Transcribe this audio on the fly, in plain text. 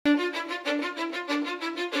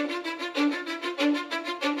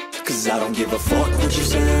Cause I don't give a fuck what you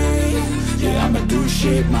say. Yeah, I'ma do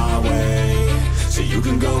shit my way. So you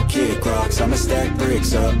can go kick rocks, I'ma stack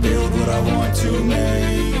bricks up, build what I want to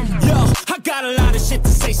make. Yo, I got a lot of shit to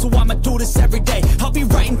say, so I'ma do this every day. I'll be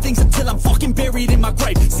writing things until I'm fucking buried in my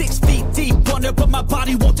grave. 6 feet deep under, but my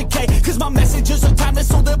body won't decay. Cause my messages are timeless,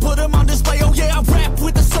 so they'll put them on display. Oh yeah, I rap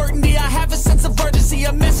with a certainty, I have a sense of urgency.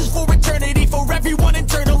 A message for eternity, for everyone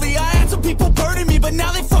internally. I had some people burning me, but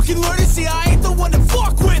now they fucking learn to see I ain't the one to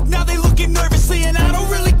fuck with, now they looking nervously. And I don't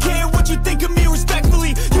really care what you think of me, respectfully.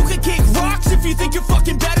 You can kick rocks if you think you're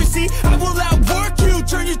fucking better, see. I will outwork you,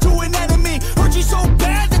 turn you to an enemy. Hurt you so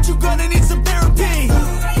bad that you're gonna need some therapy.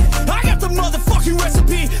 I got the motherfucking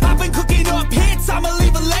recipe. I've been cooking up hits, I'ma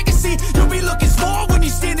leave a legacy. You'll be looking small when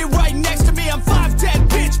you're standing right next to me. I'm 5'10",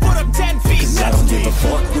 bitch, but I'm 10 feet. Cause I don't give a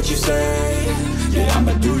fuck what you say. Yeah,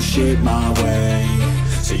 I'ma do shit my way.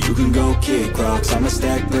 So you can go kick rocks, I'ma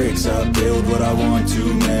stack bricks up, build what I want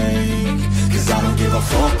to make. Cause I don't give a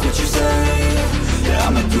fuck what you say. Yeah,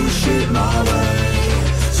 I'ma do shit my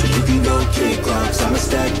way. So you can go kick rocks, I'ma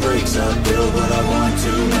stack bricks up, build what I want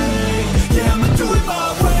to make.